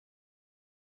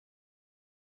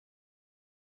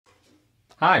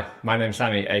Hi, my name's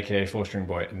Sammy, aka 4-String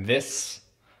Boy, and this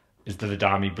is the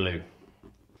Vidami Blue.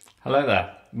 Hello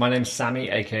there, my name's Sammy,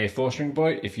 aka 4-String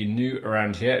Boy. If you're new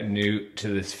around here, new to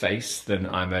this face, then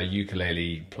I'm a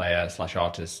ukulele player slash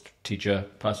artist, teacher,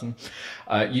 person.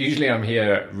 Usually I'm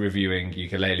here reviewing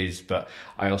ukuleles, but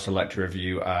I also like to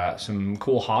review some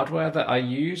cool hardware that I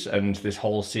use, and this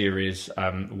whole series,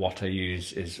 what I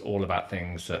use, is all about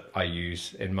things that I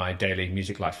use in my daily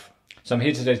music life. So I'm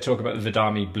here today to talk about the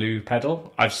Vidami Blue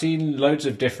pedal. I've seen loads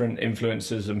of different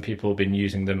influencers and people have been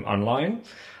using them online.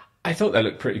 I thought they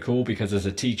looked pretty cool because as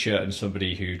a teacher and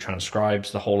somebody who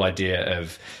transcribes, the whole idea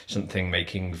of something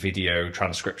making video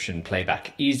transcription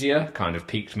playback easier kind of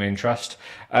piqued my interest.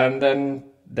 And then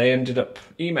they ended up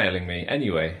emailing me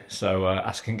anyway, so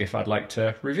asking if I'd like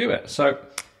to review it. So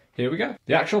here we go.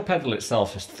 The actual pedal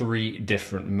itself has 3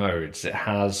 different modes. It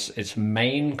has its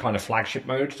main kind of flagship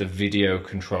mode, the video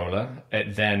controller.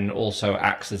 It then also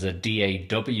acts as a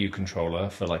DAW controller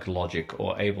for like Logic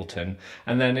or Ableton.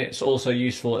 And then it's also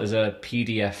useful as a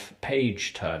PDF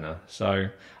page turner. So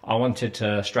I wanted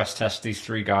to stress test these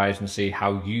 3 guys and see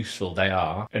how useful they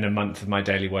are in a month of my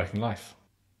daily working life.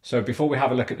 So before we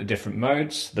have a look at the different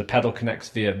modes, the pedal connects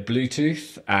via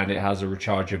Bluetooth and it has a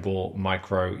rechargeable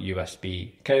micro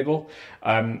USB cable.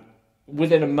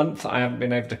 Within a month, I haven't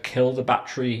been able to kill the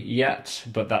battery yet,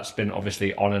 but that's been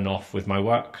obviously on and off with my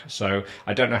work. So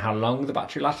I don't know how long the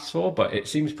battery lasts for, but it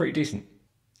seems pretty decent.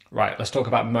 Right, let's talk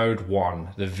about mode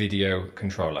 1, the video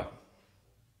controller.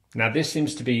 Now this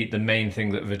seems to be the main thing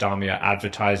that Vidami are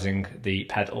advertising the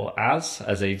pedal as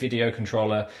a video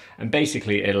controller, and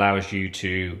basically it allows you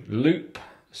to loop,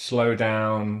 slow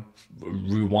down,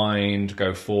 rewind,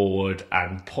 go forward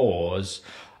and pause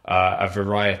a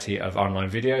variety of online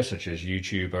videos such as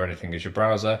YouTube or anything as your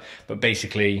browser, but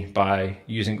basically by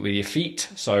using it with your feet.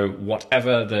 So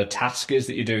whatever the task is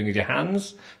that you're doing with your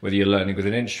hands, whether you're learning with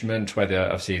an instrument,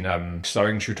 whether I've seen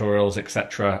sewing tutorials,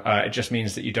 etc., it just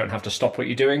means that you don't have to stop what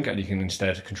you're doing and you can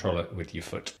instead control it with your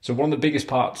foot. So one of the biggest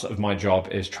parts of my job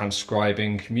is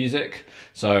transcribing music.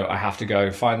 So I have to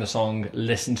go find the song,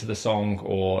 listen to the song,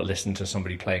 or listen to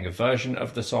somebody playing a version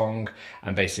of the song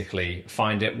and basically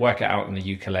find it, work it out on the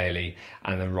ukulele,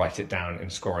 and then write it down in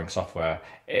scoring software.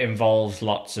 It involves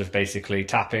lots of basically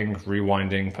tapping,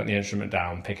 rewinding, putting the instrument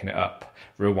down, picking it up,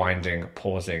 rewinding,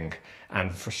 pausing,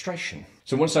 and frustration.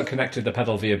 So once I connected the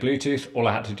pedal via Bluetooth, all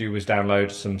I had to do was download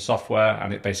some software,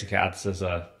 and it basically adds as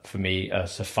for me, a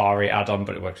Safari add-on,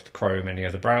 but it works with Chrome, any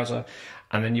other browser,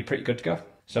 and then you're pretty good to go.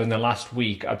 So in the last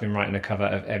week, I've been writing a cover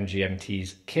of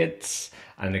MGMT's Kids.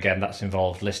 And again, that's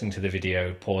involved listening to the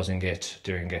video, pausing it,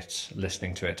 doing it,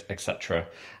 listening to it, etc.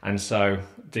 And so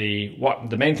the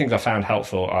main things I found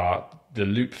helpful are the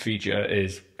loop feature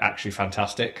is actually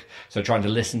fantastic. So trying to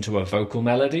listen to a vocal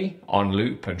melody on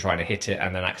loop and trying to hit it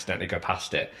and then accidentally go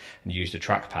past it and use the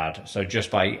trackpad. So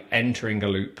just by entering a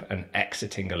loop and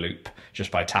exiting a loop, just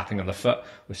by tapping on the foot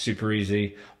was super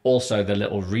easy. Also the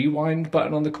little rewind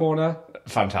button on the corner,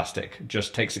 fantastic.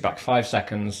 Just takes it back 5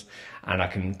 seconds and I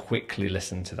can quickly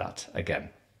listen to that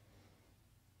again.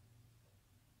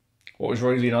 What was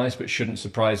really nice but shouldn't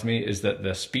surprise me is that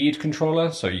the speed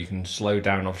controller, so you can slow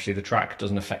down obviously the track,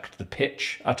 doesn't affect the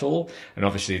pitch at all. And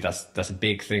obviously that's a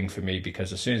big thing for me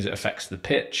because as soon as it affects the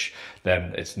pitch,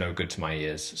 then it's no good to my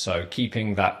ears. So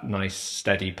keeping that nice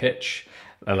steady pitch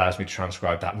allows me to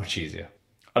transcribe that much easier.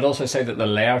 I'd also say that the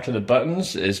layout of the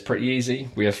buttons is pretty easy.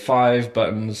 We have 5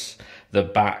 buttons: the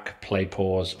back, play,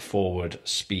 pause, forward,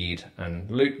 speed, and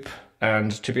loop.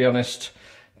 And to be honest,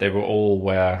 they were all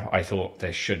where I thought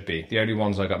they should be. The only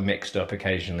ones I got mixed up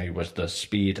occasionally was the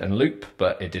speed and loop,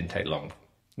 but it didn't take long.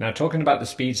 Now talking about the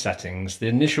speed settings, the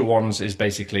initial ones is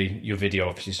basically your video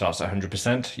obviously starts at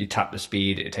 100%. You tap the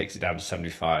speed, it takes it down to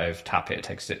 75, tap it, it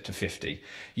takes it to 50.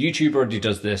 YouTube already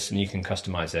does this and you can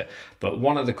customize it. But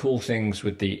one of the cool things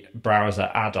with the browser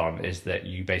add-on is that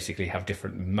you basically have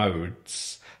different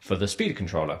modes for the speed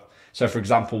controller. So for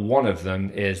example, one of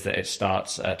them is that it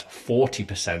starts at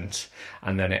 40%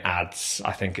 and then it adds,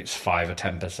 I think it's 5 or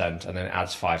 10%, and then it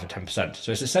adds 5 or 10%.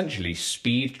 So it's essentially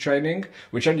speed training,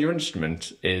 which on your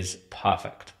instrument is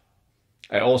perfect.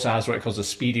 It also has what it calls a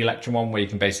speed electron one, where you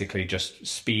can basically just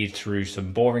speed through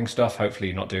some boring stuff. Hopefully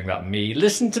you're not doing that me.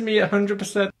 Listen to me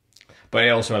 100%. But it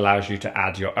also allows you to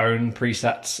add your own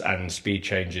presets and speed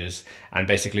changes. And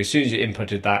basically, as soon as you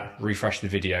inputted that, refresh the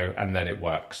video and then it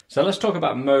works. So let's talk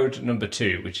about mode number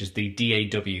 2, which is the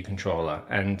DAW controller.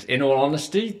 And in all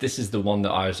honesty, this is the one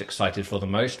that I was excited for the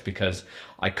most because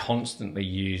I constantly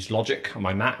use Logic on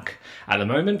my Mac. At the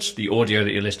moment, the audio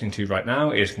that you're listening to right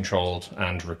now is controlled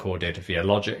and recorded via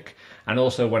Logic. And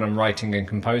also when I'm writing and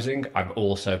composing, I'm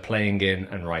also playing in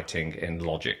and writing in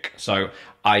Logic. So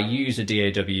I use a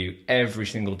DAW every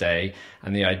single day,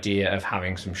 and the idea of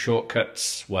having some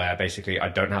shortcuts where basically I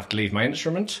don't have to leave my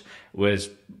instrument was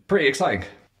pretty exciting.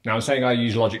 Now I'm saying I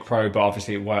use Logic Pro, but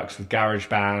obviously it works with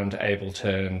GarageBand,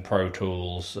 Ableton, Pro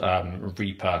Tools,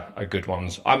 Reaper are good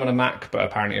ones. I'm on a Mac, but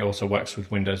apparently it also works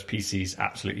with Windows PCs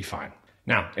absolutely fine.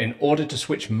 Now, in order to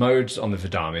switch modes on the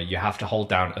Vidami, you have to hold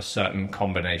down a certain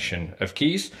combination of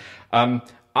keys.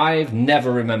 I've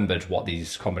never remembered what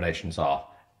these combinations are,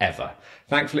 ever.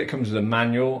 Thankfully, it comes with a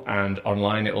manual, and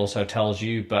online it also tells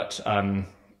you, but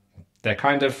they're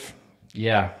kind of,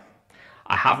 yeah,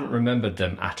 I haven't remembered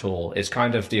them at all. It's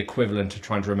kind of the equivalent of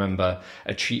trying to remember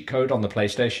a cheat code on the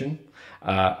PlayStation.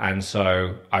 And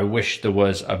so I wish there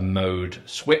was a mode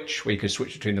switch where you could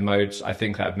switch between the modes. I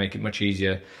think that would make it much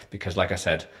easier because, like I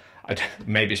said,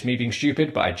 maybe it's me being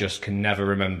stupid, but I just can never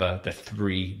remember the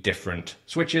 3 different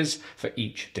switches for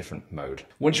each different mode.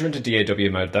 Once you're into DAW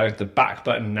mode though, the back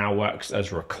button now works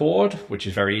as record, which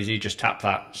is very easy. Just tap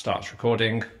that, starts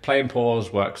recording. Play and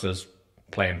pause works as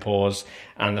play and pause,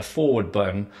 and the forward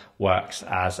button works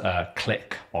as a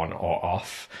click on or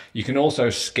off. You can also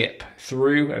skip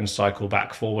through and cycle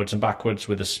back forwards and backwards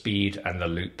with the speed and the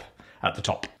loop at the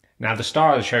top. Now the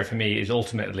star of the show for me is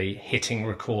ultimately hitting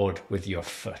record with your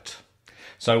foot.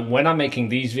 So when I'm making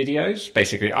these videos,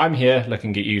 basically I'm here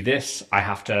looking at you this, I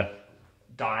have to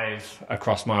dive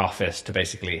across my office to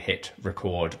basically hit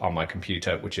record on my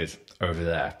computer, which is over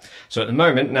there. So at the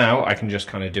moment now I can just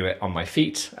kind of do it on my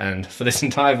feet, and for this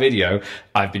entire video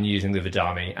I've been using the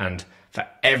Vidami, and for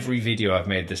every video I've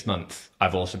made this month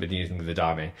I've also been using the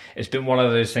Vidami. It's been one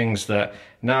of those things that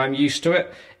now I'm used to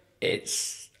it.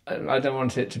 I don't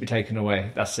want it to be taken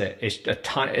away. That's it.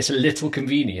 It's a little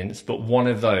convenience, but one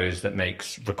of those that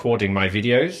makes recording my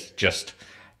videos just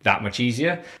that much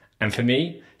easier. And for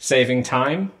me, saving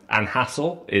time and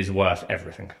hassle is worth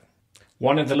everything.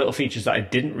 One of the little features that I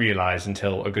didn't realize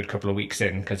until a good couple of weeks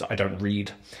in, because I don't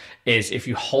read, is if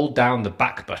you hold down the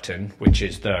back button, which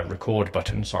is the record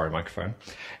button, sorry microphone,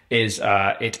 it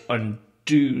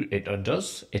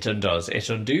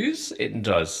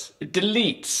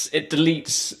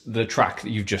deletes the track that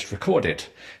you've just recorded.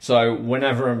 So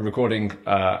whenever I'm recording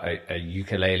a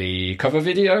ukulele cover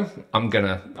video, I'm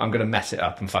gonna mess it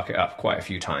up and fuck it up quite a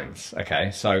few times.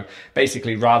 Okay, so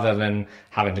basically rather than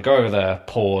having to go over there,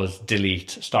 pause,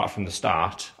 delete, start from the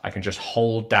start, I can just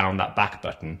hold down that back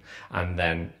button and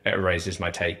then it erases my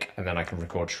take, and then I can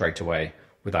record straight away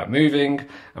without moving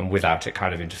and without it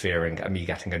kind of interfering and me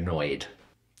getting annoyed.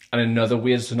 And another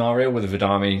weird scenario where the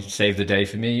Vidami saved the day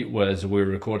for me was we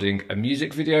were recording a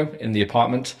music video in the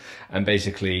apartment, and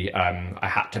basically I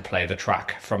had to play the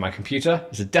track from my computer.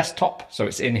 It's a desktop, so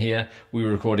it's in here. We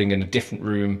were recording in a different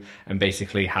room, and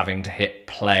basically having to hit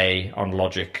play on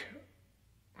Logic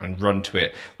and run to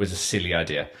it was a silly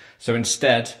idea. So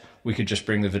instead, we could just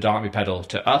bring the Vidami pedal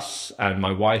to us, and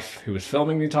my wife, who was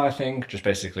filming the entire thing, just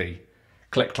basically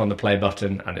clicked on the play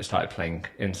button and it started playing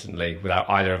instantly without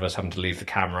either of us having to leave the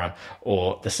camera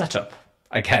or the setup.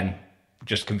 Again,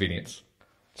 just convenience.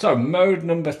 So mode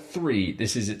number 3,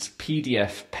 this is its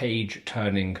PDF page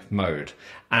turning mode.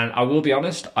 And I will be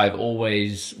honest, I've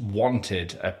always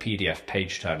wanted a PDF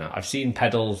page turner. I've seen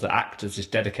pedals that act as this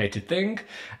dedicated thing.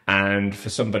 And for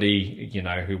somebody, you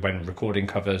know, who when recording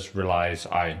covers realize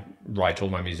I write all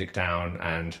my music down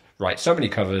and write so many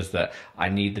covers that I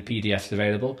need the PDFs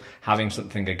available, having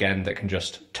something again that can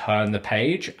just turn the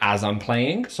page as I'm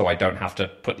playing so I don't have to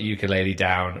put the ukulele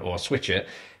down or switch it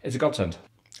is a godsend.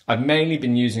 I've mainly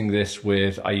been using this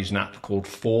I use an app called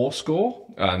Score,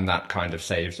 and that kind of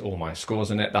saves all my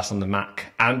scores in it. That's on the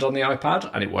Mac and on the iPad,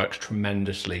 and it works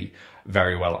tremendously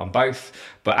very well on both.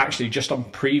 But actually just on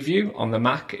preview on the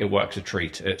Mac, it works a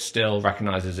treat. It still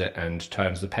recognizes it and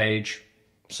turns the page.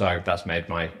 So that's made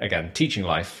my, again, teaching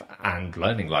life and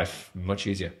learning life much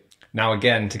easier. Now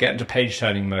again, to get into page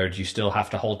turning mode, you still have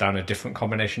to hold down a different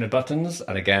combination of buttons.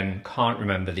 And again, can't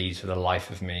remember these for the life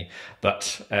of me,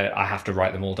 but I have to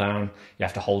write them all down. You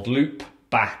have to hold loop,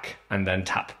 back, and then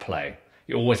tap play.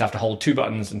 You always have to hold 2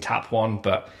 buttons and tap 1,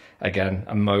 but again,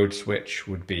 a mode switch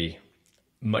would be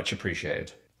much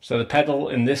appreciated. So the pedal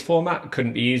in this format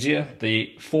couldn't be easier.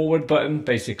 The forward button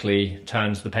basically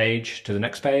turns the page to the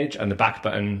next page, and the back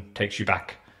button takes you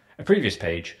back a previous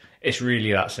page. It's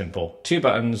really that simple. 2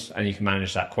 buttons, and you can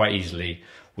manage that quite easily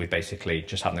with basically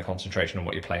just having the concentration on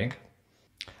what you're playing.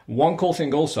 One cool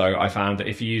thing also, I found that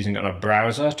if you're using it on a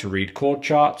browser to read chord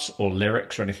charts or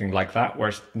lyrics or anything like that, where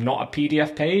it's not a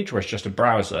PDF page, where it's just a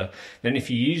browser, then if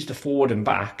you use the forward and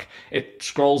back, it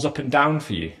scrolls up and down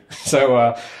for you.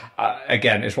 So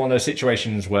again, it's one of those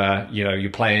situations where, you know,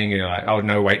 you're playing and you're like, oh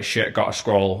no, wait, shit, got to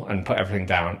scroll and put everything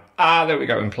down. There we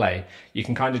go, and play. You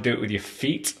can kind of do it with your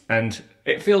feet, and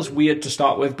it feels weird to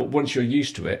start with, but once you're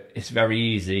used to it, it's very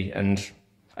easy, and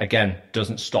again,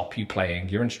 doesn't stop you playing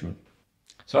your instrument.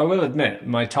 So I will admit,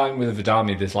 my time with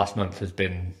Vidami this last month has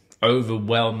been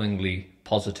overwhelmingly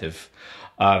positive.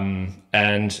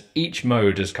 And each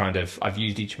mode is I've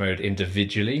used each mode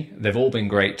individually. They've all been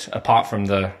great, apart from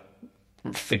the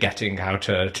forgetting how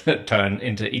to turn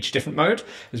into each different mode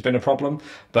has been a problem.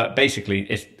 But basically,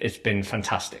 it's been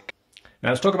fantastic. Now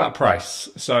let's talk about price.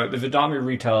 So the Vidami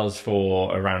retails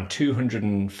for around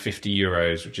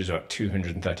 €250, which is about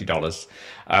 $230,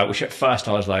 which at first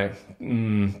I was like,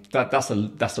 that's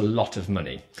a lot of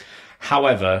money.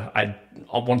 However, I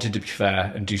wanted to be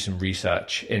fair and do some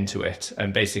research into it,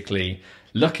 and basically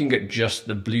looking at just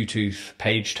the Bluetooth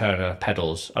page turner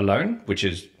pedals alone, which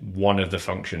is one of the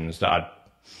functions that I'd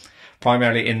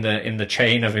primarily in the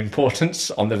chain of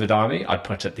importance on the Vidami, I'd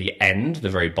put at the end, the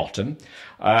very bottom.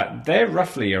 They're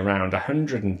roughly around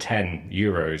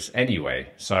 €110 anyway.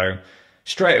 So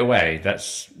straight away,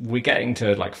 we're getting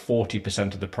to like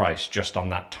 40% of the price just on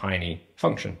that tiny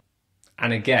function.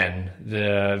 And again,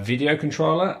 the video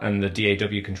controller and the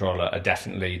DAW controller are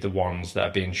definitely the ones that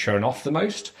are being shown off the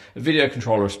most, the video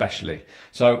controller especially.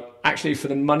 So actually for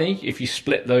the money, if you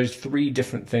split those three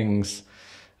different things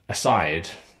aside,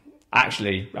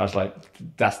 actually, I was like,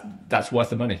 that's worth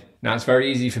the money. Now, it's very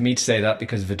easy for me to say that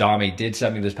because Vidami did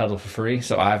send me this pedal for free,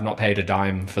 so I have not paid a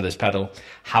dime for this pedal.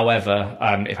 However,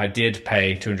 if I did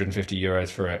pay €250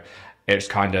 for it, it's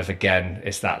again,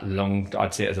 it's that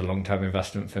I'd see it as a long-term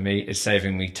investment for me. It's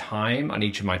saving me time on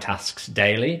each of my tasks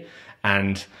daily,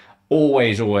 and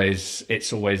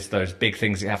it's always those big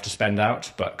things that you have to spend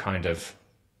out, but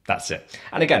that's it.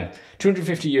 And again,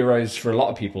 €250 for a lot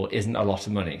of people isn't a lot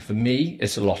of money. For me,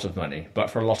 it's a lot of money, but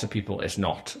for a lot of people, it's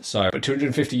not. So, but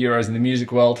 €250 in the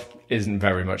music world isn't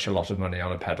very much a lot of money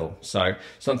on a pedal. So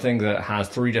something that has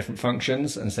three different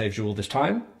functions and saves you all this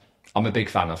time, I'm a big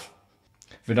fan of.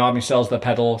 Vidami sells their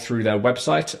pedal through their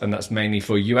website, and that's mainly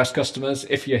for US customers.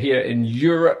 If you're here in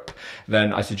Europe,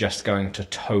 then I suggest going to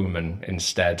Thomann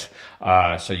instead,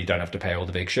 so you don't have to pay all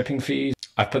the big shipping fees.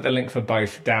 I've put the link for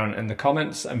both down in the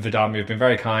comments, and Vidami have been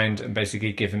very kind and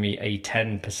basically given me a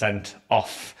 10%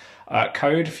 off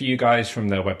code for you guys from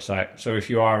their website. So if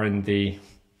you are in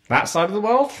that side of the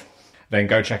world, then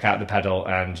go check out the pedal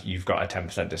and you've got a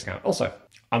 10% discount also.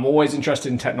 I'm always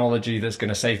interested in technology that's going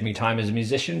to save me time as a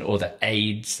musician or that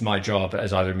aids my job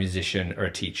as either a musician or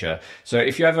a teacher. So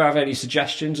if you ever have any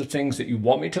suggestions of things that you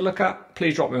want me to look at,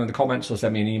 please drop me in the comments or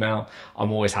send me an email.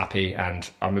 I'm always happy, and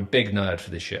I'm a big nerd for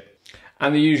this shit.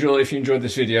 And the usual, if you enjoyed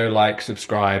this video, like,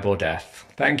 subscribe, or death.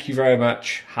 Thank you very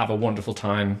much. Have a wonderful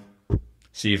time.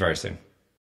 See you very soon.